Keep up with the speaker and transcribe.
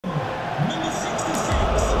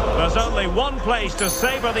There's only one place to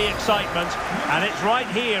savour the excitement, and it's right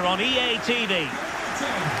here on EA TV.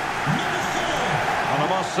 And I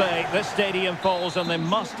must say, this stadium falls in the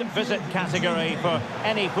must-visit category for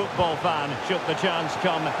any football fan, should the chance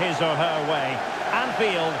come his or her way.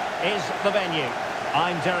 Anfield is the venue.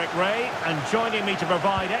 I'm Derek Ray, and joining me to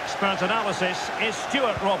provide expert analysis is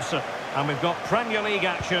Stuart Robson. And we've got Premier League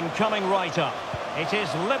action coming right up. It is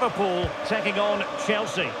Liverpool taking on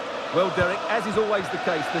Chelsea. Well, Derek, as is always the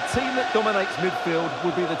case, the team that dominates midfield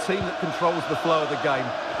will be the team that controls the flow of the game.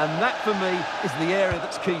 And that, for me, is the area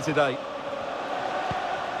that's key today.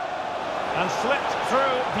 And slipped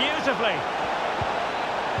through beautifully.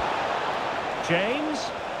 James.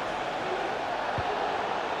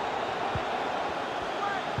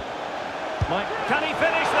 Can he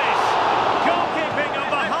finish this? Goalkeeping of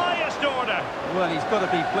the highest order. Well, he's got to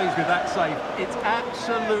be pleased with that save. It's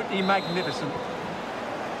absolutely magnificent.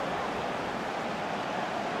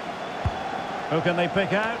 Who can they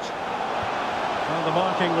pick out? Well, the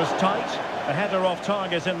marking was tight. A header off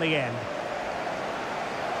target in the end.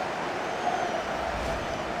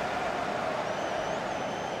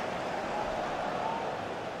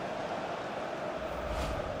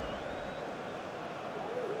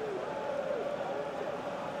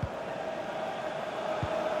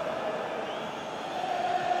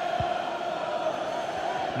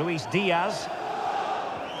 Luis Diaz.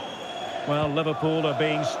 Well, Liverpool are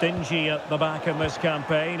being stingy at the back in this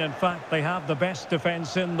campaign. In fact, they have the best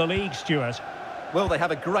defence in the league, Stuart. Well, they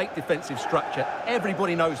have a great defensive structure.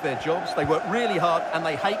 Everybody knows their jobs. They work really hard and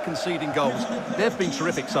they hate conceding goals. They've been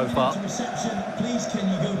terrific so far. Reception. Please, can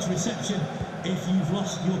you go to reception if you've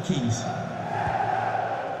lost your keys?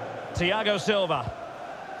 Thiago Silva.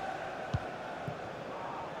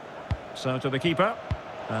 So to the keeper.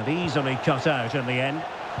 And easily cut out in the end.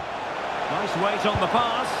 Nice weight on the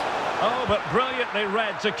pass. Oh, but brilliantly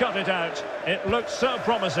read to cut it out. It looked so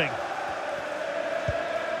promising.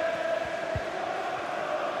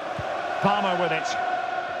 Palmer with it.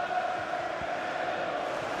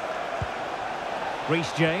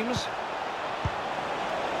 Reece James.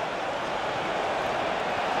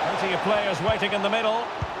 Plenty of players waiting in the middle.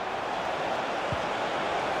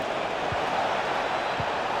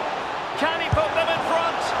 Can he put them in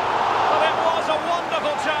front? Well, it was a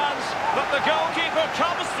wonderful chance, but the goalkeeper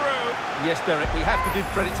comes through. Yes, Derek, we have to give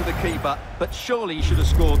credit to the keeper, but surely he should have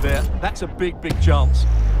scored there. That's a big, big chance.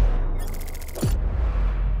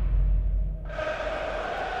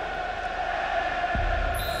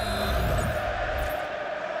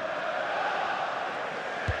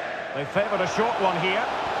 They favoured a short one here.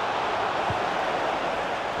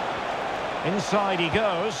 Inside he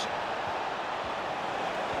goes.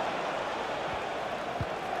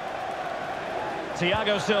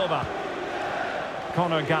 Thiago Silva.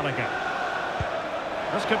 Conor Gallagher.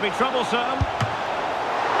 This could be troublesome.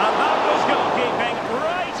 And that was goalkeeping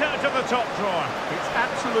right out of the top drawer. It's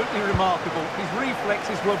absolutely remarkable. His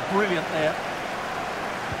reflexes were brilliant there.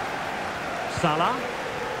 Salah.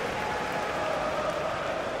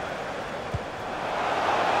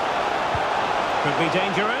 Could be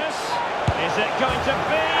dangerous. Is it going to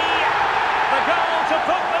be the goal to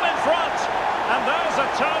put them in front? And there's a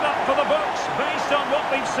turn-up for the books based on what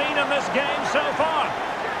we've seen in this game so far.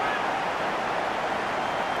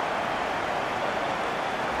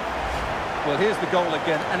 Well, here's the goal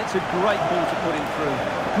again, and it's a great ball to put him through.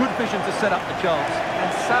 Good vision to set up the chance, and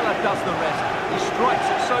Salah does the rest. He strikes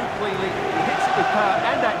it so cleanly, he hits it with power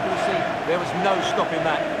and accuracy. There was no stopping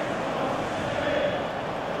that.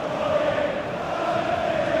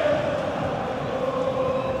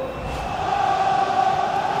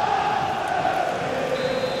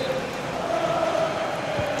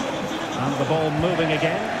 And the ball moving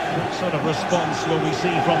again. What sort of response will we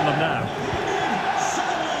see from them now?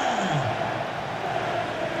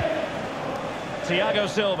 Thiago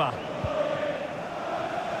Silva.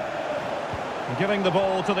 Giving the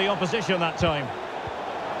ball to the opposition that time.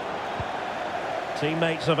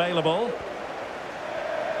 Teammates available.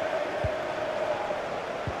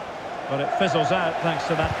 But it fizzles out thanks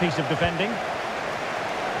to that piece of defending.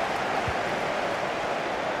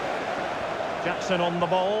 Jackson on the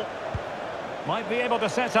ball. Might be able to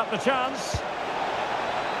set up the chance.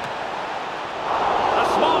 A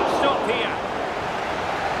smart stop here.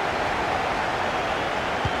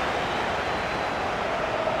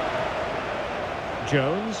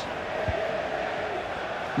 Jones.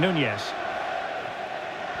 Nunez.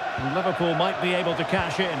 And Liverpool might be able to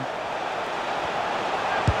cash in.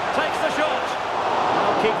 Takes the shot.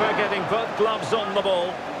 Keeper getting both gloves on the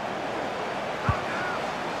ball.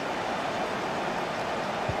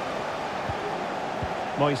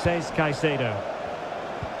 Moises Caicedo.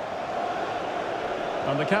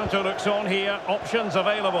 And the counter looks on here, options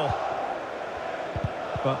available.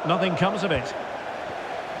 But nothing comes of it.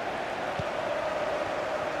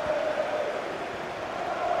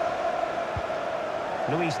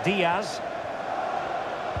 Luis Diaz.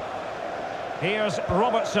 Here's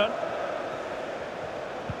Robertson.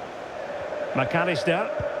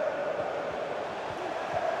 McAllister.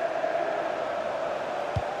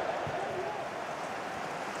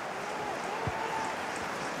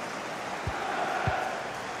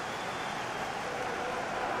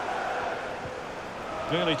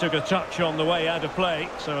 Clearly took a touch on the way out of play,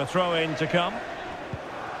 so a throw-in to come.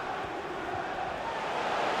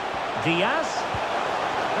 Diaz.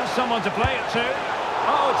 There's someone to play it to.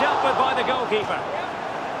 Oh, dealt with by the goalkeeper.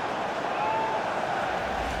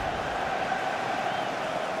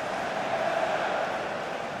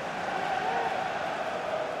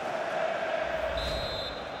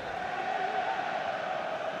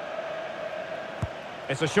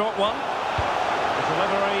 It's a short one. The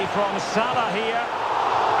delivery from Salah here.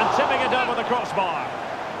 And tipping it over the crossbar.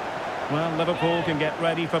 Well, Liverpool can get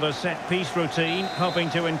ready for the set-piece routine, hoping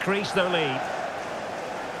to increase their lead.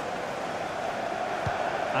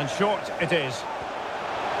 And short it is.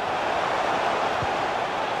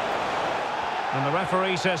 And the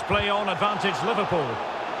referee says play on, advantage Liverpool.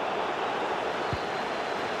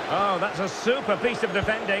 Oh, that's a super piece of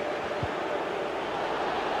defending.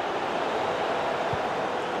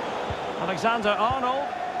 Alexander-Arnold.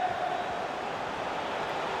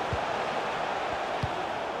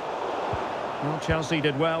 Well, Chelsea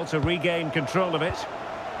did well to regain control of it.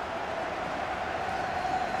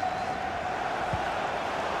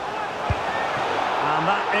 And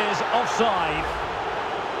that is offside.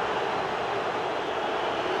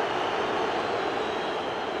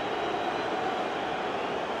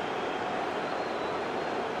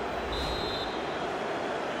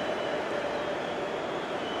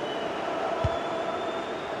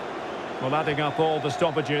 Well, adding up all the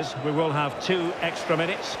stoppages, we will have 2 extra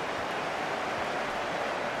minutes.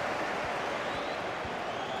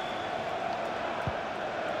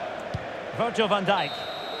 Virgil van Dijk.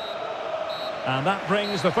 And that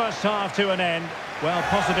brings the first half to an end. Well,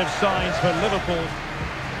 positive signs for Liverpool.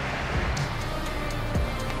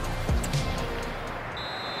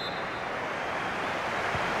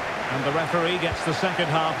 And the referee gets the second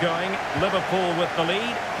half going. Liverpool with the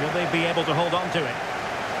lead. Will they be able to hold on to it?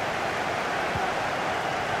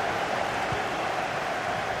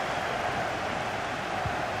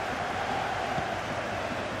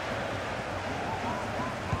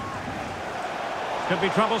 Could be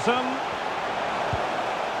troublesome.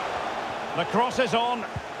 The cross is on.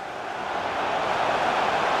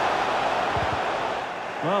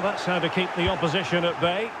 Well, that's how to keep the opposition at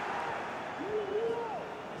bay.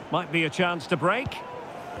 Might be a chance to break.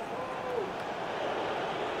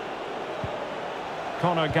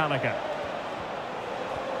 Conor Gallagher.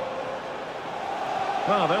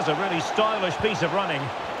 Well, there's a really stylish piece of running.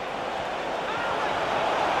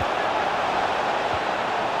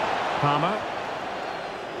 Palmer.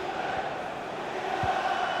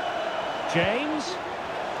 James.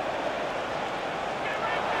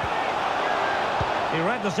 He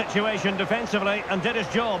read the situation defensively and did his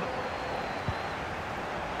job.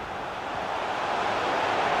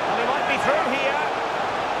 And he might be through here.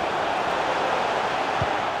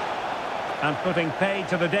 And putting paid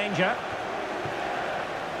to the danger.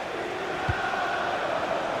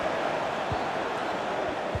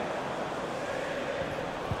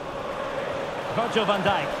 Virgil van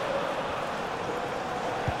Dijk.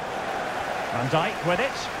 Van Dijk with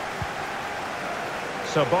it.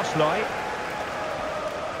 Szoboszlai.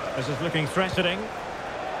 This is looking threatening.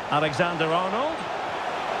 Alexander-Arnold.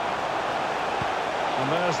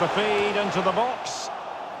 And there's the feed into the box.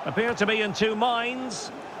 Appear to be in 2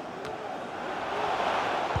 minds.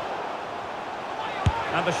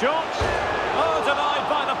 And the shot. Oh, denied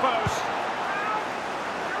by the post.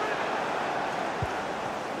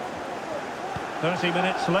 30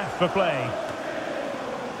 minutes left for play.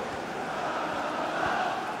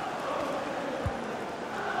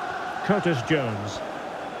 Curtis Jones.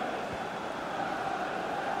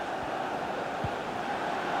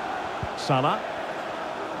 Salah.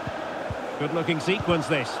 Good-looking sequence,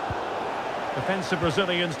 this. Defensive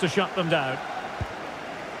Brazilians to shut them down.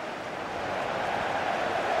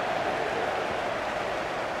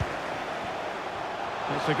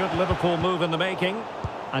 It's a good Liverpool move in the making,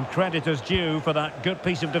 and credit is due for that good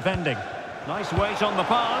piece of defending. Nice weight on the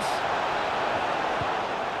pass.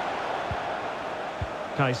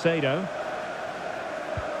 Caicedo.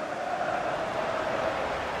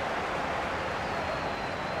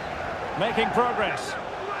 Making progress.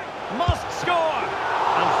 Must score!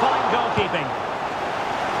 And fine goalkeeping.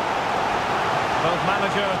 Both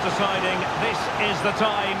managers deciding this is the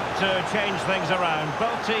time to change things around.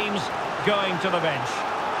 Both teams going to the bench.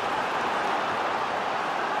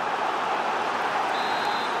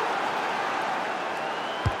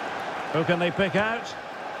 Who can they pick out?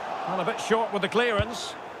 Well, a bit short with the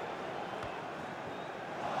clearance.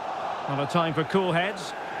 Not a time for cool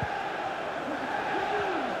heads.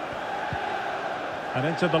 And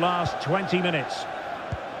into the last 20 minutes.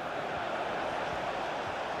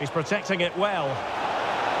 He's protecting it well.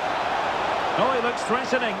 Oh, he looks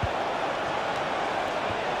threatening.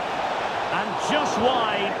 And just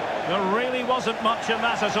wide. There really wasn't much in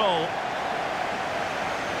that at all.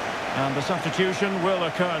 And the substitution will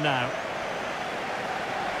occur now.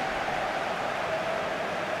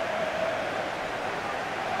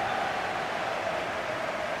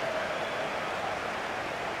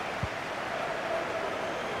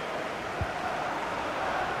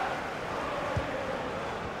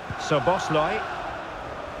 So Bosley.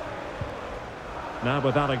 Now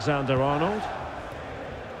with Alexander-Arnold.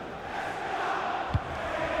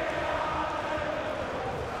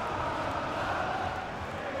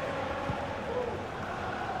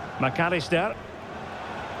 McAllister.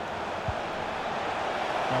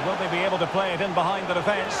 Now will they be able to play it in behind the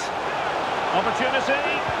defence?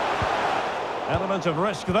 Opportunity. Element of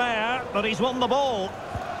risk there, but he's won the ball.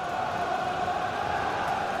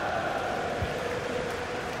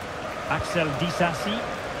 Axel Disasi.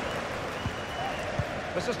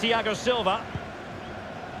 This is Thiago Silva.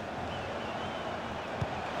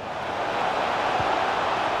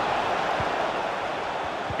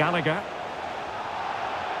 Gallagher.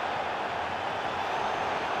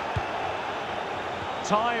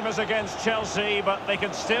 Time is against Chelsea, but they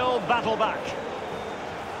can still battle back.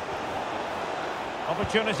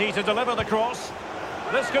 Opportunity to deliver the cross.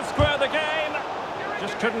 This could square the game.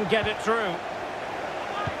 Just couldn't get it through.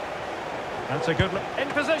 That's a good look. In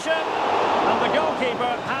position. And the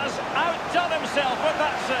goalkeeper has outdone himself with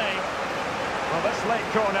that save. Well, this late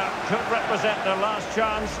corner could represent their last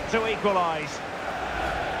chance to equalise.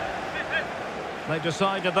 They've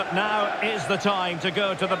decided that now is the time to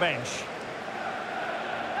go to the bench.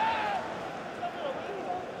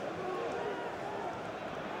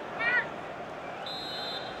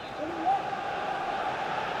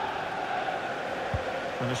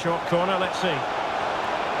 And a short corner, let's see.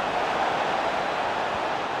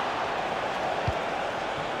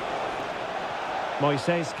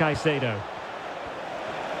 Moises Caicedo.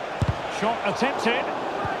 Shot attempted.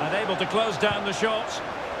 And able to close down the shot.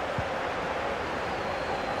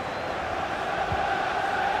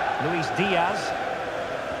 Luis Diaz.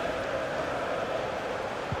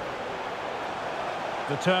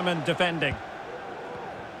 Determined defending.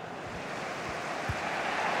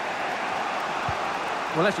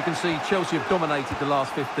 Well, as you can see, Chelsea have dominated the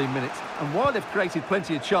last 15 minutes. And while they've created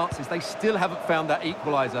plenty of chances, they still haven't found that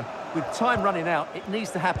equaliser. With time running out, it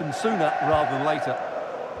needs to happen sooner rather than later.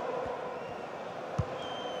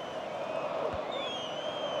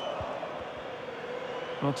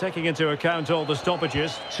 Well, taking into account all the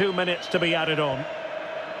stoppages, 2 minutes to be added on.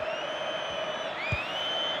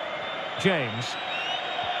 James.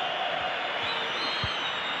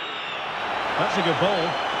 That's a good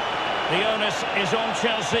ball. The onus is on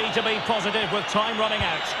Chelsea to be positive with time running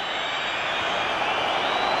out.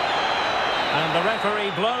 And the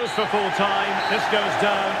referee blows for full time. This goes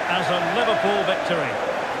down as a Liverpool victory.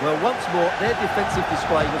 Well, once more, their defensive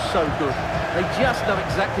display was so good. They just know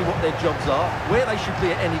exactly what their jobs are, where they should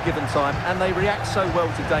be at any given time, and they react so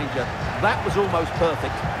well to danger. That was almost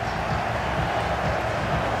perfect.